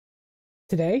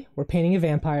Today, we're painting a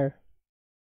vampire.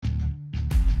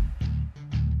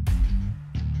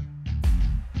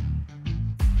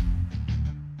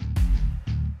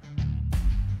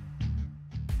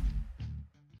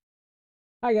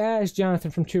 Hi guys,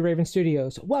 Jonathan from Two Raven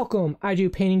Studios. Welcome! I do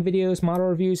painting videos, model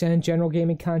reviews, and general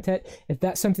gaming content. If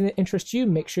that's something that interests you,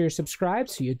 make sure you're subscribed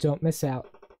so you don't miss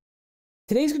out.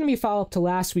 Today's going to be a follow-up to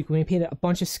last week when we painted a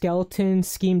bunch of skeletons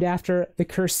schemed after the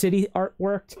Cursed City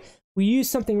artwork. We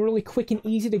used something really quick and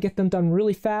easy to get them done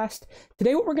really fast.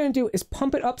 Today what we're going to do is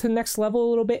pump it up to the next level a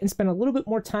little bit and spend a little bit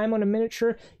more time on a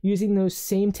miniature using those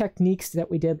same techniques that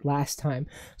we did last time.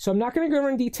 So I'm not going to go over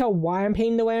in detail why I'm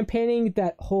painting the way I'm painting,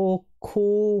 that whole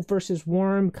cool versus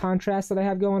warm contrast that I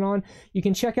have going on. You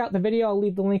can check out the video. I'll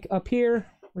leave the link up here,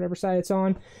 whatever side it's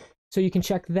on, so you can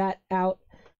check that out.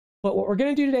 But what we're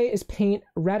going to do today is paint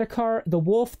Radukar, the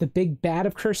wolf, the big bad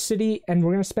of Cursed City, and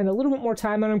we're going to spend a little bit more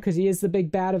time on him because he is the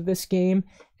big bad of this game,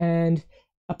 and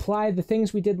apply the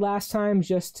things we did last time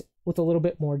just with a little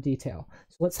bit more detail.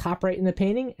 So let's hop right in the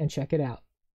painting and check it out.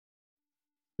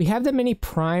 We have the mini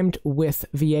primed with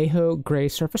Viejo Gray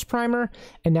Surface Primer,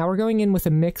 and now we're going in with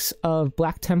a mix of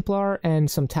Black Templar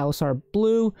and some Talisar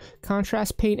Blue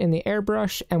contrast paint in the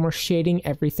airbrush, and we're shading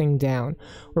everything down.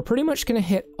 We're pretty much going to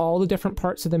hit all the different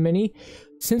parts of the mini.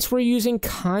 Since we're using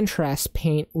contrast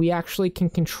paint, we actually can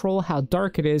control how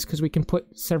dark it is because we can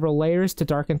put several layers to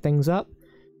darken things up.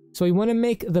 So we want to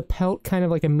make the pelt kind of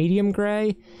like a medium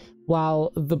gray,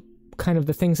 while the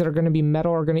things that are going to be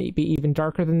metal are going to be even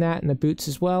darker than that, and the boots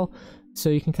as well. So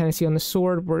you can kind of see on the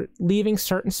sword, we're leaving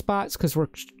certain spots because we're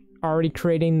already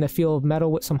creating the feel of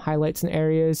metal with some highlights in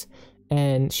areas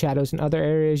and shadows in other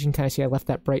areas. You can kind of see I left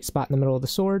that bright spot in the middle of the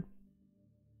sword.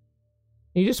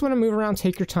 You just want to move around,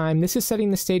 take your time. This is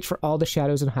setting the stage for all the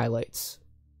shadows and highlights.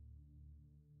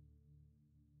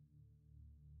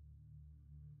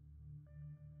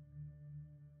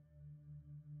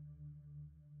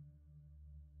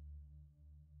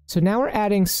 So now we're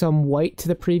adding some white to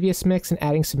the previous mix and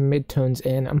adding some midtones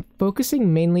in. I'm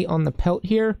focusing mainly on the pelt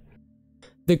here.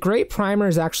 The gray primer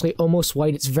is actually almost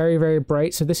white. It's very, very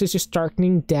bright. So this is just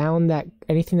darkening down that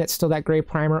anything that's still that gray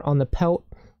primer on the pelt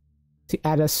to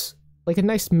add us like a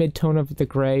nice midtone of the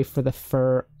gray for the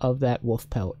fur of that wolf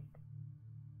pelt.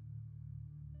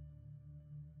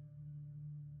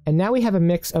 And now we have a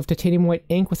mix of titanium white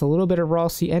ink with a little bit of raw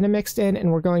sienna mixed in, and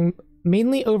we're going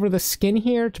mainly over the skin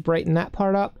here to brighten that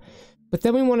part up, but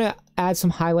then we want to add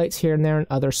some highlights here and there in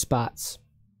other spots.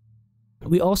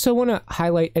 We also want to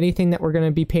highlight anything that we're going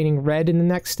to be painting red in the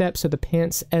next step, so the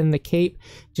pants and the cape,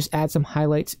 just add some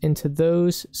highlights into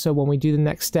those, so when we do the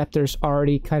next step there's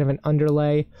already kind of an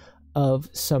underlay of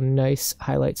some nice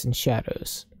highlights and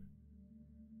shadows.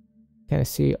 Kind of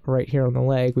see right here on the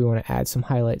leg, we want to add some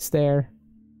highlights there.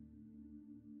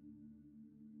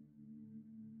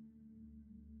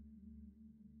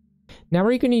 Now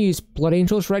we're going to use Blood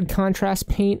Angel's red contrast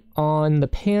paint on the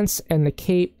pants and the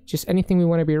cape, just anything we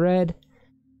want to be red,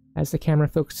 as the camera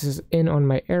focuses in on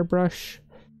my airbrush.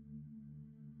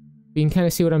 You can kind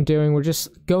of see what I'm doing. We're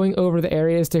just going over the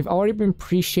areas. They've already been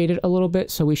pre-shaded a little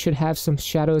bit, so we should have some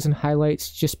shadows and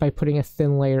highlights just by putting a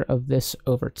thin layer of this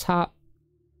over top.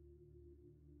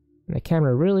 And the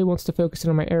camera really wants to focus in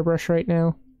on my airbrush right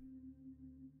now.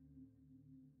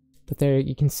 But there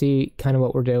you can see kind of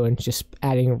what we're doing, just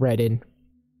adding red in.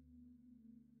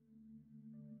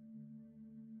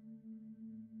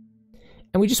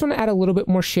 And we just want to add a little bit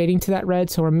more shading to that red,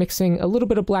 so we're mixing a little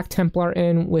bit of Black Templar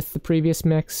in with the previous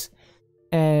mix,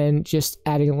 and just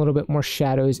adding a little bit more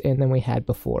shadows in than we had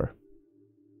before.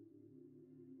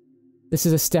 This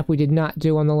is a step we did not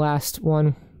do on the last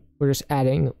one. We're just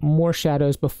adding more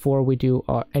shadows before we do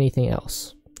anything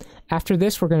else. After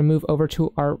this, we're going to move over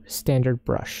to our standard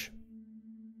brush.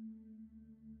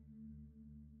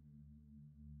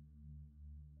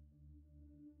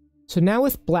 So now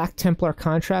with Black Templar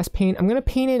contrast paint, I'm going to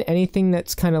paint in anything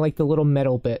that's kind of like the little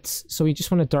metal bits. So we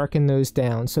just want to darken those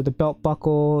down. So the belt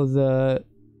buckle, the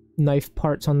knife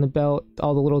parts on the belt,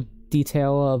 all the little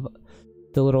detail of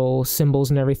the little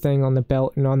symbols and everything on the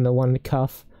belt and on the one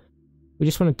cuff. We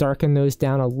just want to darken those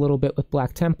down a little bit with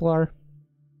Black Templar.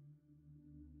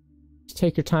 Just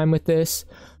take your time with this.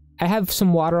 I have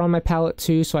some water on my palette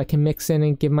too, so I can mix in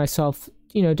and give myself,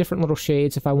 you know, different little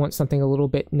shades. If I want something a little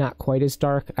bit not quite as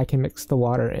dark, I can mix the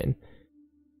water in.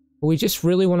 But we just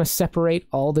really want to separate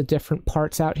all the different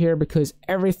parts out here because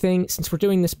everything, since we're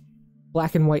doing this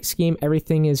black and white scheme,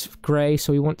 everything is gray,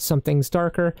 so we want some things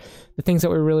darker. The things that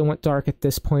we really want dark at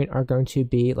this point are going to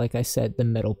be, like I said, the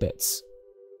metal bits.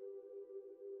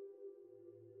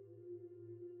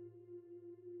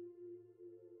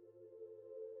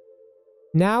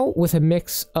 Now with a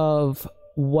mix of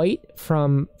white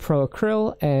from Pro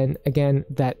Acryl and again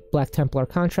that Black Templar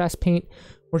contrast paint.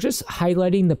 We're just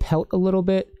highlighting the pelt a little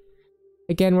bit.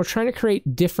 Again, we're trying to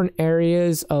create different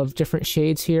areas of different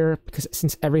shades here because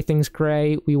since everything's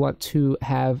gray, we want to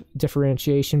have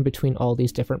differentiation between all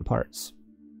these different parts.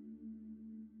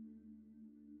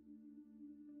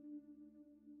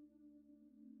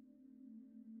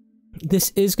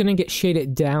 This is going to get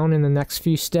shaded down in the next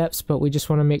few steps, but we just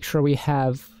want to make sure we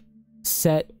have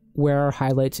set where our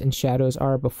highlights and shadows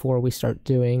are before we start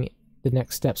doing the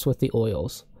next steps with the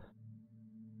oils.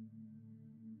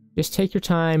 Just take your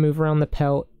time, move around the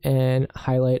pelt, and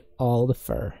highlight all the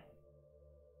fur.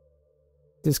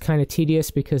 This is kind of tedious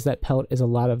because that pelt is a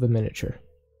lot of the miniature.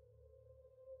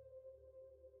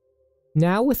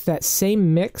 Now with that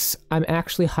same mix, I'm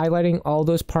actually highlighting all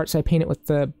those parts I painted with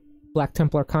the Black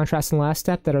Templar contrast in the last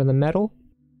step that are in the metal.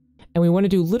 And we want to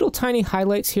do little tiny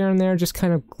highlights here and there, just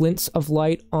kind of glints of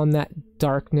light on that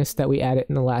darkness that we added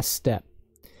in the last step.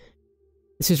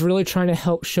 This is really trying to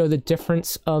help show the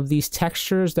difference of these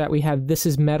textures that we have. This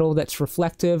is metal that's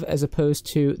reflective as opposed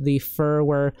to the fur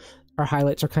where our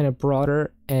highlights are kind of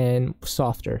broader and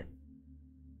softer.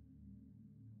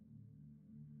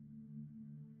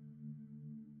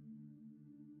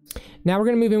 Now we're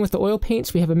going to move in with the oil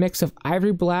paints. We have a mix of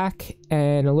ivory black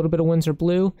and a little bit of Windsor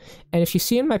blue. And if you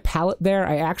see in my palette there,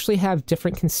 I actually have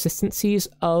different consistencies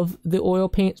of the oil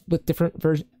paint with different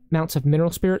amounts of mineral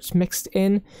spirits mixed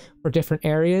in for different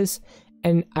areas.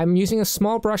 And I'm using a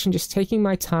small brush and just taking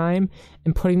my time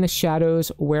and putting the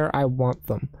shadows where I want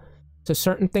them. So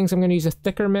certain things I'm going to use a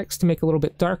thicker mix to make a little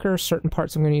bit darker. Certain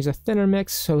parts I'm going to use a thinner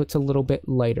mix so it's a little bit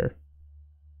lighter.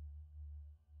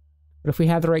 But if we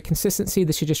have the right consistency,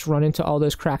 this should just run into all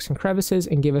those cracks and crevices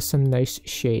and give us some nice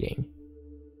shading.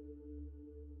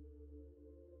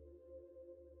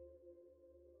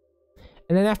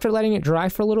 And then after letting it dry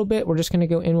for a little bit, we're just going to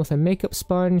go in with a makeup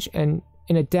sponge and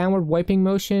in a downward wiping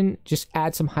motion, just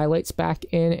add some highlights back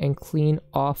in and clean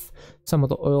off some of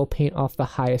the oil paint off the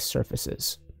highest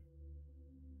surfaces.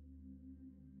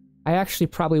 I actually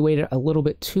probably waited a little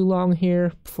bit too long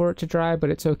here for it to dry, but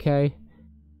it's okay.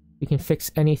 We can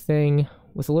fix anything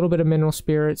with a little bit of mineral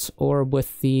spirits or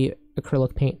with the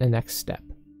acrylic paint in the next step.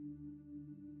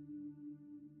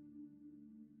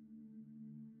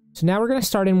 So now we're going to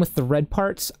start in with the red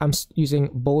parts. I'm using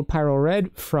Bold Pyro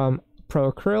Red from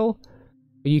Pro Acryl.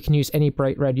 You can use any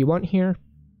bright red you want here.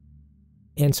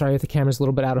 And sorry if the camera's a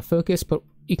little bit out of focus, but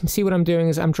you can see what I'm doing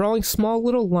is I'm drawing small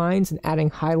little lines and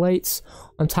adding highlights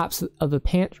on tops of the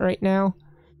pant right now.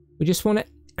 We just want to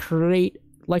create,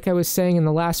 like I was saying in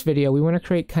the last video, we want to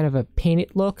create kind of a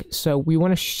painted look. So we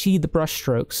want to see the brush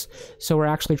strokes. So we're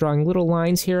actually drawing little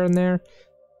lines here and there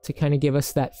to kind of give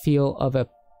us that feel of a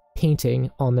painting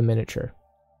on the miniature.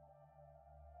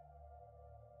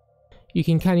 You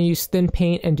can kind of use thin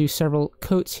paint and do several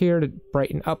coats here to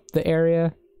brighten up the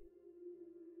area.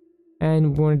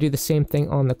 And we want to do the same thing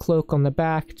on the cloak on the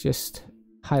back, just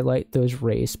highlight those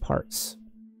raised parts.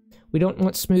 We don't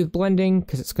want smooth blending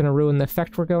because it's going to ruin the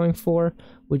effect we're going for.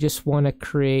 We just want to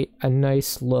create a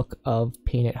nice look of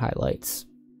painted highlights.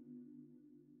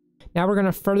 Now we're going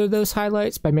to further those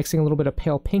highlights by mixing a little bit of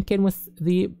pale pink in with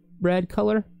the red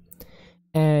color.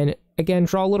 And again,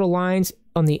 draw little lines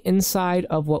on the inside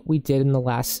of what we did in the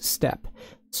last step.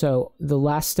 So the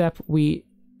last step, we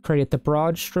created the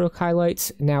broad stroke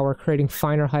highlights. Now we're creating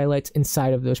finer highlights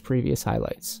inside of those previous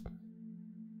highlights.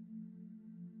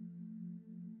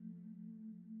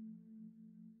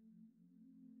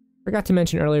 Forgot to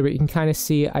mention earlier, but you can kind of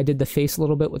see I did the face a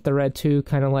little bit with the red too,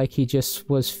 kind of like he just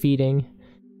was feeding.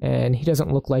 And he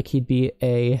doesn't look like he'd be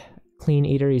a clean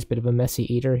eater. He's a bit of a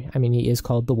messy eater. I mean, he is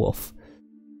called the wolf.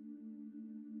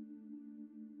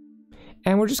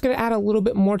 And we're just going to add a little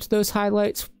bit more to those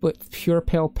highlights with pure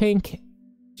pale pink.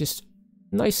 Just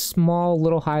nice small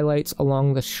little highlights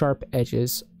along the sharp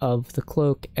edges of the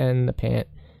cloak and the pant.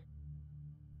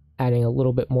 Adding a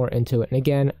little bit more into it. And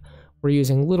again, we're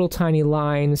using little tiny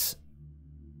lines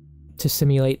to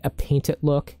simulate a painted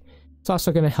look. It's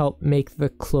also going to help make the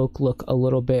cloak look a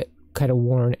little bit kind of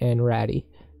worn and ratty.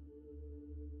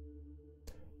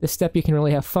 This step you can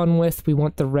really have fun with. We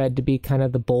want the red to be kind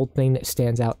of the bold thing that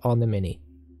stands out on the mini.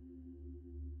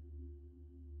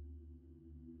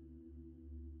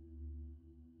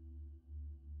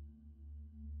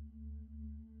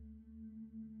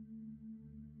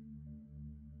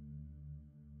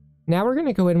 Now we're going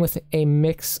to go in with a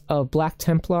mix of Black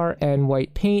Templar and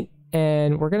white paint,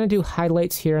 and we're going to do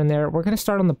highlights here and there. We're going to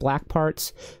start on the black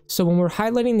parts. So when we're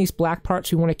highlighting these black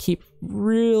parts, we want to keep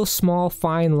real small,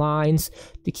 fine lines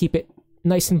to keep it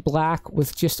nice and black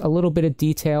with just a little bit of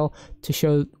detail to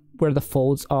show where the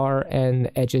folds are and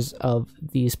the edges of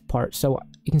these parts. So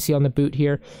you can see on the boot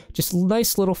here, just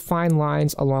nice little fine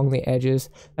lines along the edges.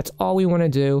 That's all we want to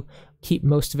do. Keep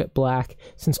most of it black.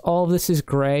 Since all of this is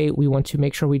gray, we want to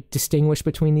make sure we distinguish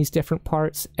between these different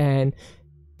parts, and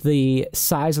the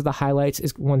size of the highlights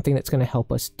is one thing that's going to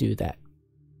help us do that.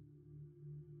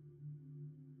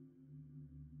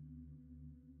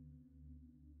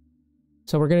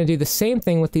 So we're going to do the same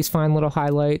thing with these fine little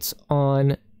highlights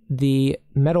on the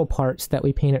metal parts that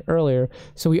we painted earlier.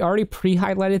 So we already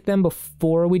pre-highlighted them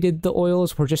before we did the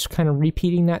oils. We're just kind of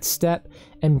repeating that step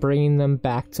and bringing them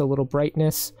back to a little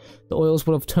brightness. The oils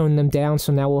would have toned them down,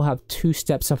 so now we'll have 2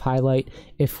 steps of highlight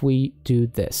if we do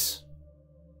this.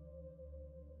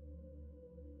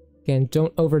 Again,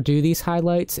 don't overdo these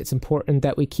highlights. It's important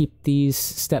that we keep these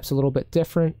steps a little bit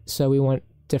different, so we want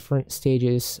different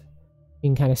stages. You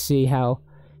can kind of see how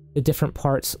the different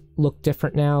parts look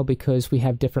different now because we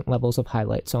have different levels of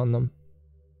highlights on them.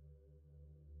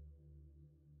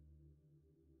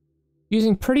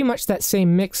 Using pretty much that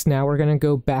same mix now, we're going to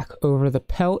go back over the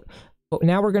pelt, but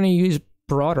now we're going to use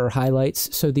broader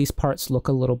highlights so these parts look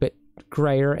a little bit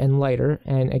grayer and lighter.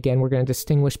 And again, we're going to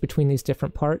distinguish between these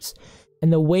different parts.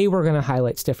 And the way we're going to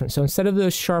highlight is different. So instead of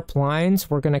those sharp lines,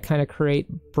 we're going to kind of create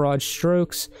broad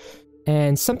strokes.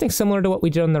 And something similar to what we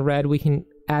did on the red, we can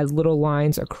add little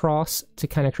lines across to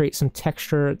kind of create some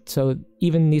texture. So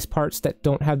even these parts that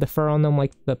don't have the fur on them,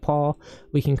 like the paw,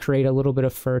 we can create a little bit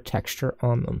of fur texture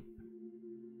on them.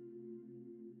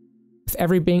 With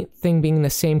everything being the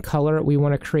same color, we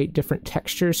want to create different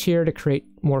textures here to create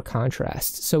more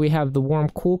contrast. So we have the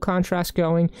warm-cool contrast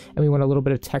going, and we want a little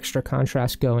bit of texture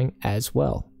contrast going as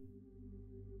well.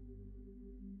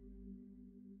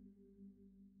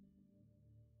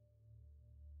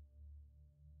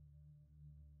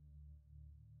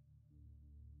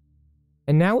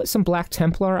 And now with some Black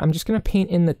Templar, I'm just going to paint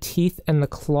in the teeth and the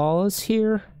claws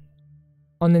here.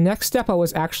 On the next step, I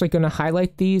was actually going to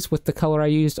highlight these with the color I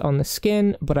used on the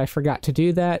skin, but I forgot to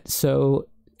do that. So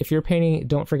if you're painting,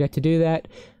 don't forget to do that.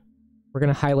 We're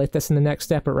going to highlight this in the next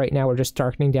step, but right now we're just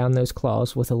darkening down those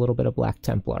claws with a little bit of Black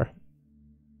Templar.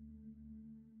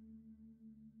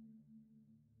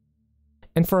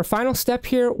 And for a final step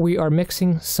here, we are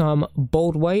mixing some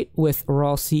bold white with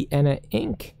raw sienna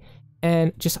ink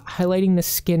and just highlighting the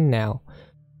skin now.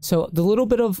 So the little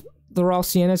bit of the raw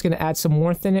sienna is going to add some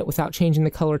warmth in it without changing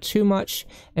the color too much,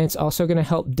 and it's also going to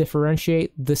help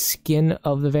differentiate the skin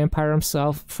of the vampire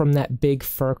himself from that big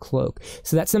fur cloak.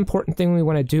 So that's the important thing we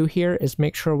want to do here, is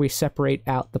make sure we separate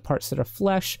out the parts that are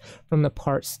flesh from the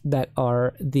parts that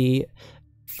are the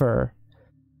fur.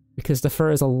 Because the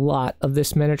fur is a lot of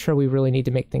this miniature, we really need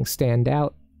to make things stand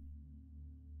out.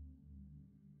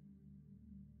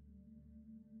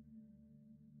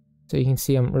 So you can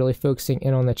see I'm really focusing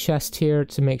in on the chest here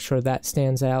to make sure that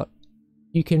stands out.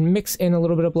 You can mix in a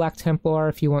little bit of Black Templar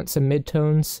if you want some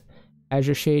midtones as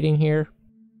you're shading here.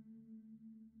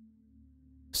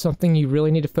 Something you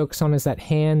really need to focus on is that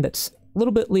hand. That's a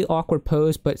little bit awkward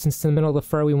pose, but since it's in the middle of the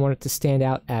fur, we want it to stand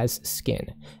out as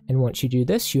skin. And once you do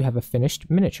this, you have a finished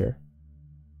miniature.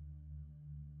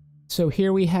 So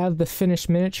here we have the finished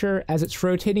miniature. As it's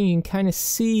rotating, you can kind of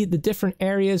see the different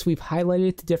areas we've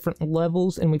highlighted to different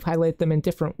levels, and we've highlighted them in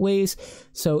different ways.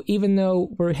 So even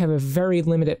though we have a very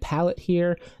limited palette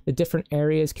here, the different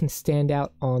areas can stand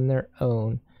out on their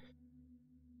own.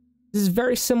 This is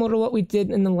very similar to what we did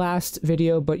in the last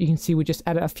video, but you can see we just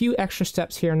added a few extra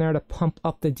steps here and there to pump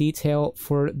up the detail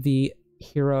for the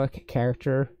heroic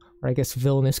character, or I guess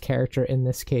villainous character in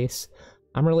this case.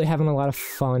 I'm really having a lot of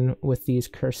fun with these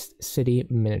Cursed City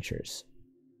miniatures.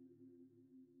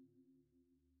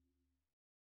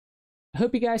 I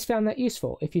hope you guys found that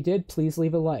useful. If you did, please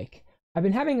leave a like. I've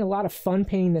been having a lot of fun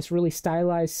painting this really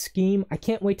stylized scheme. I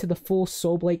can't wait till the full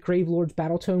Soulblight Gravelord's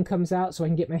Battletome comes out so I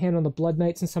can get my hand on the Blood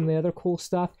Knights and some of the other cool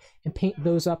stuff and paint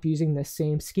those up using this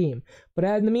same scheme. But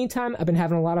in the meantime, I've been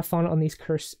having a lot of fun on these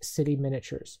Cursed City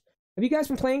miniatures. Have you guys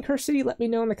been playing Cursed City? Let me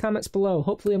know in the comments below.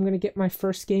 Hopefully I'm going to get my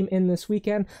first game in this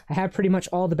weekend. I have pretty much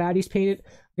all the baddies painted.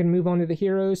 I'm going to move on to the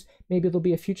heroes. Maybe there'll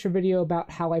be a future video about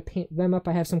how I paint them up.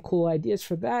 I have some cool ideas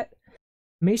for that.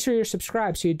 Make sure you're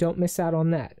subscribed so you don't miss out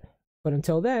on that. But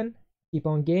until then, keep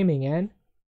on gaming and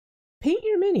paint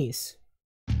your minis.